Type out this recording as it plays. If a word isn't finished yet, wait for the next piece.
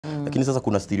Lakini sasa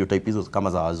kuna stereotype hizo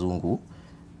kama za wazungu.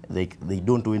 They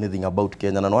don't do anything about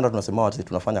Kenya. Na naona tunasema watu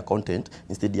tunafanya content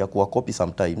instead ya kuwa copy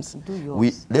sometimes.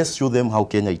 Let's show them how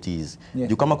Kenya it is.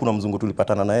 Juu kama kuna mzungu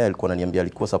tulipatana na yeye alikuwa ananiambia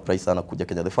alikuwa surprise sana kuja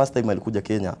Kenya. The first time alikuja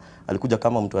Kenya, alikuja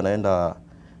kama mtu anaenda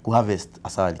kuharvest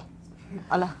asali.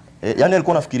 Yani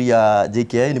alikuwa anafikiria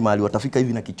JKI ni mahali watafika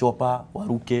hivi na kichopa,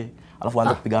 waruke, alafu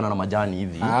aanze kupigana na majani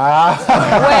hivi.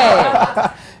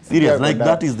 Serious, like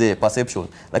that is the perception.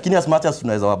 Lakini as much as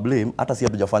tunaweza wa blame, hata si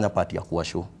hatujafanya part ya kuwa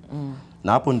show.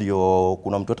 Na hapo ndio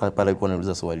kuna mtu hata pale alikuwa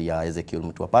anauliza swali ya Ezekiel,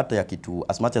 mtu apate ya kitu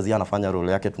as much as yeye anafanya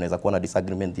role yake, tunaweza kuwa na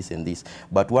disagreement this and this,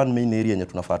 but one main area yenye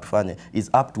tunafaa tufanye is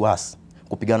up to us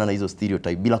kupigana na hizo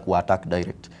stereotype bila ku-attack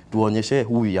direct. Tuonyeshe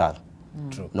who we are.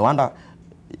 No wonder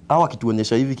hawa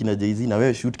kituonyesha hivi kina Jay-Z na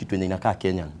wewe shoot kitu yenye inakaa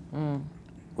Kenyan.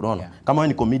 Unaona? Kama wewe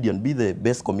ni comedian, be the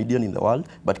best comedian in the world,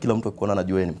 but kila mtu akikuona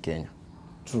anajua wewe ni Mkenya.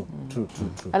 True.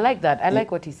 I like that. I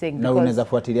like what he's saying. Na unaweza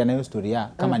fuatilia na hiyo story ya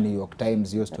kama New York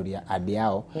Times hiyo story ya ad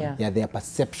yao ya their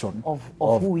perception of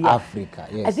Africa.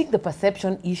 Yes. I think the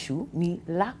perception issue ni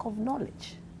lack of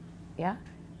knowledge. Yeah.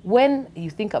 When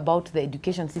you think about the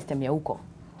education system ya huko,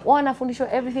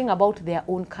 wanafundishwa everything about their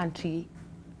own country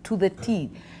to the T.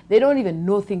 They don't even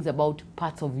know things about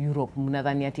parts of Europe.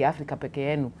 Mnadhani ati Africa peke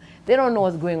yenu. They don't know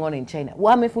what's going on in China.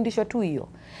 Wamefundishwa tu hiyo.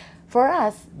 For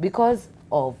us, because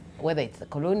of whether it's the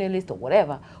colonialist or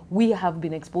whatever, we have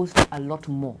been exposed to a lot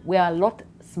more. We are a lot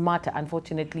smarter,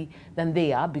 unfortunately, than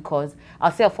they are, because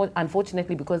I'll say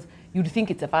unfortunately because you'd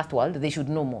think it's a first world, they should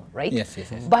know more, right? Yes.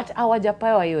 But our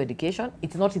Japayo education,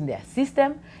 it's not in their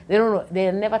system. They don't know. They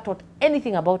are never taught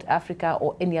anything about Africa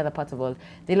or any other part of the world.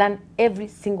 They learn every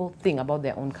single thing about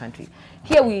their own country.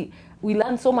 Here we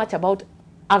learn so much about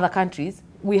other countries.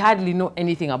 We hardly know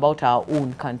anything about our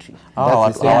own country.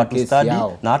 To study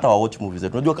na hata wa watch movies.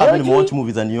 Unajua kama ni watch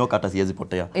movies za New York hata siwezi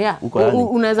potea. Huko yani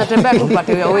unaweza tembea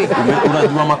tupate wewe.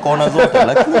 Unajua makona zote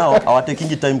lakini hawa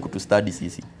taking time to study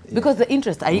sisi. Because the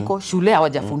interest haiko shule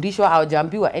hawajafundishwa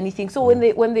hawajaambiwa anything. So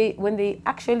when they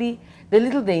actually the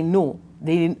little they know,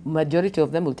 the majority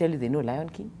of them will tell you they know Lion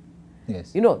King.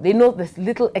 Yes. You know, they know this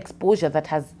little exposure that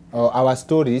has our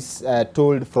stories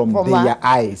told from their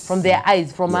eyes. From their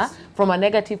eyes, from a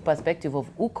negative perspective of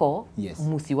uko,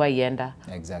 musiwa yenda.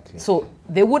 Exactly. So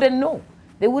they wouldn't know.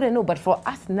 They wouldn't know. But for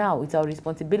us now, it's our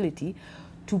responsibility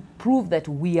to prove that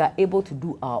we are able to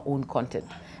do our own content.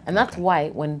 And that's why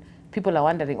when people are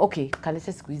wondering, okay,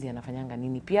 Kaleche siku hizi anafanyanga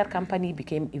nini? PR company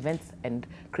became events and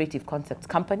creative concepts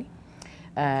company.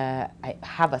 I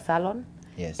have a salon.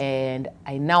 Yes. And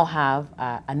I now have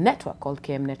a network called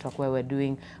KM Network where we're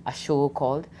doing a show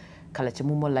called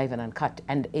Kalachemumo Live and Uncut.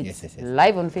 And it's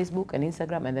live on Facebook and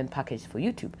Instagram and then packaged for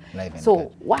YouTube.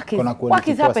 So work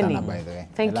is happening.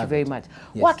 Thank you very much.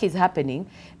 Yes. Work is happening.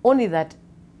 Only that,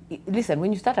 listen,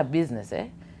 when you start a business,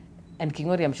 and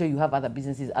Kingori, I'm sure you have other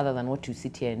businesses other than what you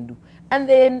sit here and do. And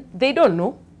then they don't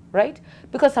know, right?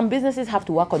 Because some businesses have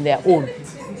to work on their own.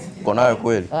 Konayo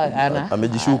kweli.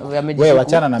 Amejishuku. Wewe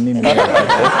wachana na mimi.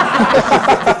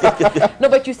 No,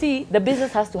 but you see, the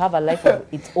business has to have a life of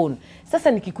its own.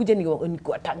 Sasa nikikuja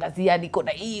nikuwatangazia niko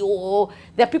na hiyo.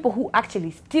 There are people who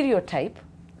actually stereotype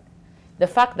the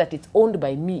fact that it's owned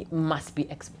by me must be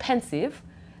expensive,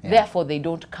 therefore they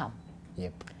don't come.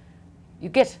 Yep. You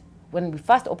get, when we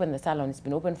first opened the salon, it's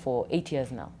been open for 8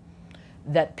 years now,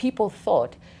 that people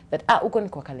thought that uko ni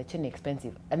kwa Kaleche ni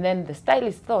expensive, and then the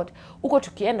stylist thought uko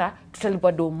tukienda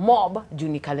tutalipa do mob juu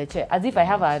ni Kaleche, as if I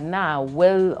have a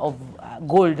well of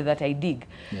gold that I dig.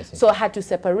 Yes. So I had to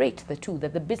separate the two,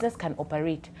 that the business can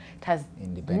operate. It has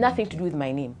nothing to do with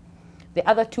my name. The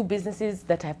other two businesses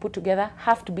that I put together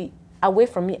have to be away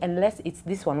from me unless it's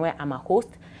this one where I'm a host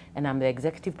and I'm the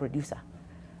executive producer.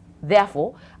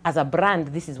 Therefore, as a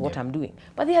brand, this is what I'm doing.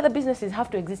 But the other businesses have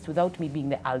to exist without me being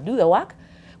there. I'll do the work,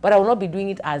 but I will not be doing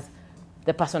it as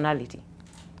the personality.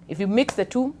 If you mix the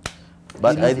two,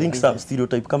 but I think some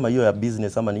stereotype kama hiyo ya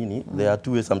business ama nini, there are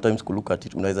two ways sometimes to look at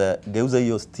it. Unaweza geuza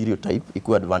hiyo stereotype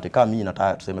ikuwa advantage. Kama mimi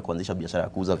nataka tuseme kuanzisha biashara ya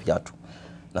kuuza viatu.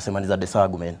 Nasema ni za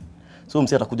Desagu men. So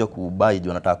msi atakuja kubuy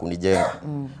juu anataka kunijenga.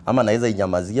 Ama naweza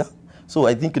inyamazia. So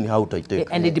I think ni how to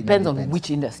take. And it depends on which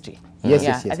industry.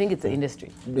 Yes. I think it's the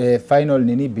industry. Final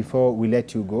nini before we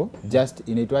let you go, just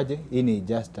inaitwaje? Ini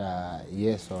just a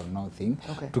yes or no thing.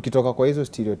 Okay. Tukitoka kwa hizo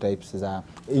stereotypes za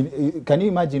can you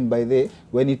imagine by the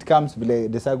when it comes vile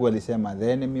Desagu alisema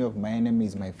the enemy of my enemy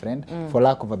is my friend, for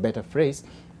lack of a better phrase,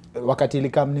 wakati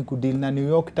ilikam ni kudeal na New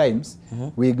York Times,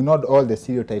 we ignored all the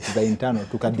stereotypes za internal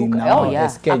tukadeal na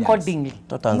as Kenyans. Accordingly.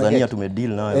 Tanzania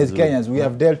tumedeal na as Kenyans, we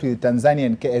have dealt with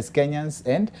Tanzanian as Kenyans,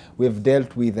 and we've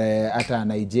dealt with hata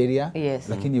Nigeria,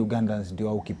 lakini Ugandans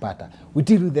ndio ukipata. We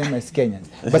deal with them as Kenyans.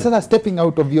 But sasa stepping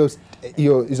out of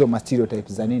hizo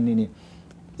stereotypes za nini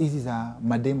hizi za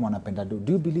mademu wanapenda do.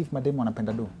 Do you believe mademu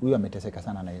wanapenda do? Huyu ameteseka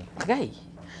sana na hiyo. Guy,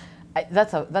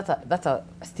 that's a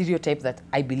stereotype that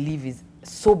I believe is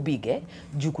so big,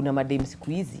 juu kuna madem siku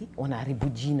hizi wanaharibu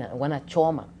jina,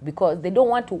 wanachoma because they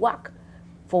don't want to work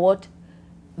for what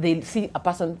they see a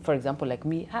person, for example, like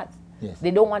me has. Yes.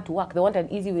 They don't want to work. They want an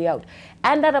easy way out.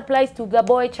 And that applies to the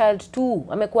boy child too.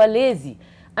 Amekuwa lazy.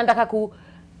 Andaka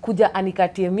kuja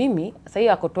anikatie mimi, sasa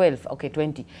hiyo ako 12, okay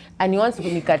 20. And he wants to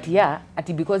kunikatia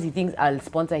ati because he thinks I'll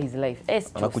sponsor his life.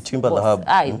 Anakuchimba dhahabu.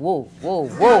 Whoa.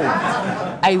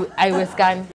 I was can